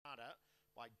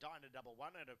by Dyna Double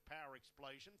One out of Power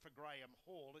Explosion. For Graham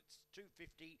Hall, it's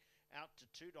 $2.50 out to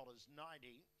 $2.90.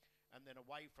 And then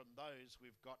away from those,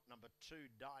 we've got number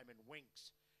 2, Diamond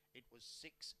Winks. It was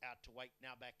 $6 out to $8,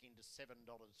 now back into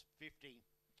 $7.50.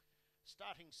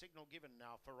 Starting signal given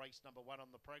now for race number 1 on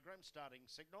the program. Starting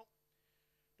signal.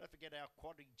 Don't forget our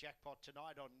quaddy jackpot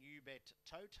tonight on UBet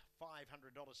Tote. $500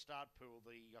 start pool.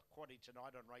 The quaddy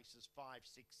tonight on races 5,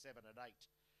 6, 7 and 8.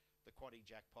 The quaddy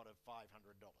jackpot of $500.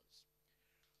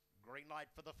 Green light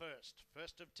for the first.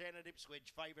 First of 10 at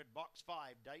Ipswich. Favoured box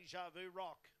 5. Deja Vu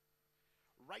Rock.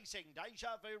 Racing,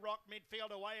 Deja Vu Rock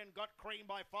midfield away and got cream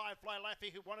by Firefly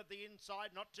Laffy, who wanted the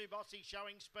inside. Not Too Bossy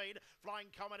showing speed. Flying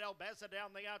Comet Albaza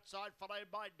down the outside, followed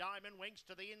by Diamond Winks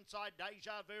to the inside.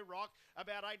 Deja Vu Rock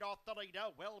about 8 off the leader.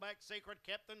 Well back Secret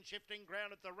Captain, shifting ground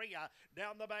at the rear.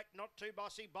 Down the back, Not Too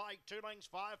Bossy by 2 lengths.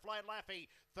 Firefly Laffy.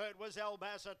 Third was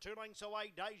Albaza, 2 lengths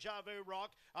away. Deja Vu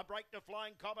Rock. A break to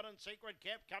Flying Comet and Secret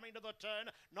Cap coming to the turn.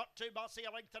 Not Too Bossy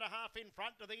a length and a half in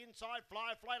front to the inside.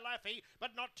 Firefly Laffy,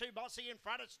 but Not Too Bossy in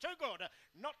front. It's too good.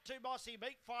 Not Too Bossy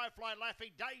beat Firefly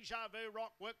Laffy. Deja Vu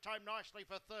Rock worked home nicely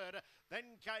for third.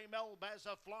 Then came Elbaz,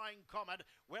 Flying Comet.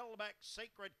 Well back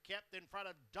Secret Cap in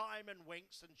front of Diamond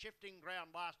Winks, and shifting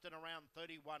ground lasted around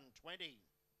 31.20.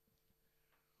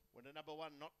 Winner number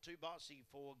 1, Not Too Bossy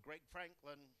for Greg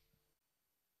Franklin.